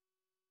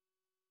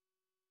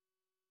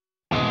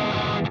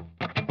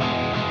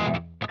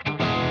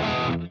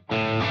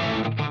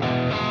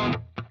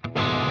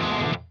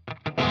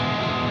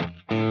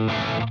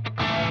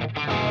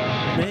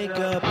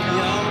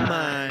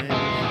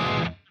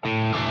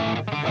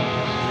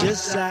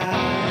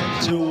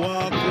decide to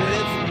walk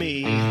with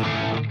me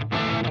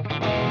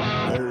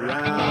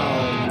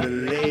around the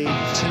lake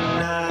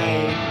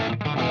tonight,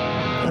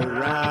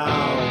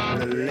 around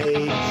the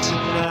lake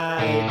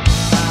tonight,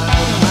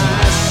 by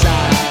my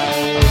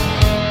side.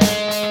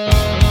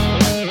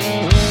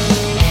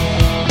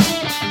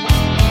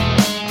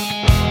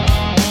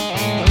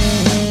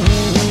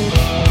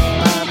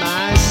 By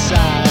my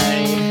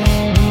side.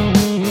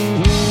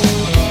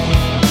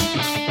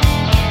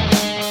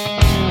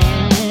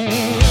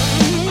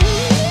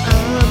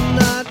 I'm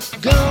not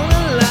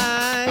gonna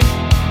lie,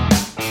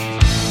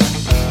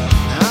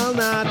 I'll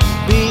not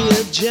be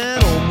a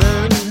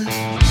gentleman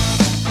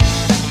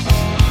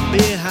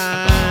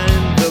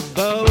behind the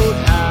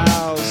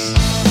boathouse.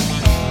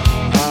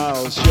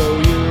 I'll show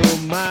you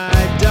my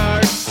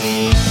dark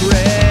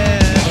secret.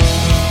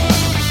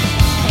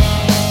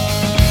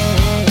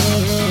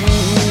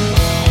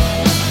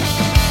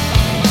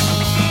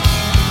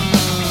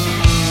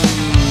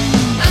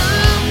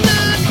 I'm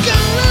not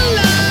gonna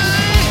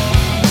lie,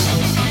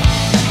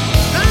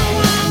 I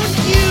want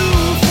you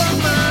for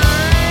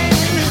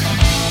mine,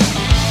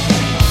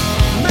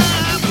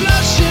 my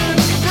blushing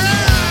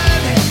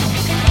bride,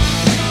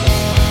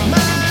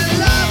 my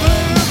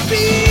lover,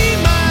 be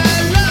my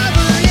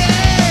lover,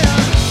 yeah.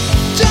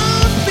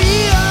 Don't be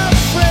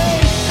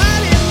afraid, I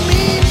didn't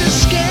mean to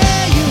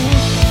scare you,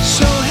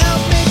 so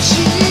help me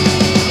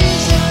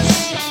Jesus.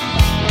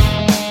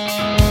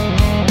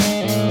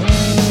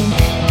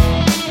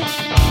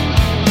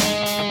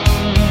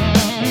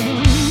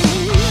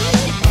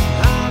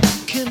 I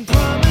can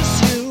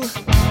promise you,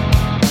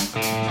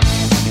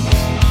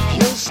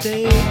 you'll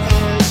stay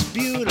as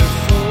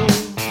beautiful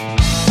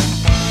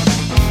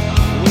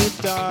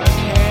with dark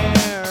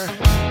hair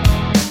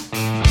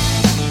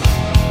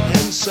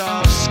and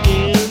soft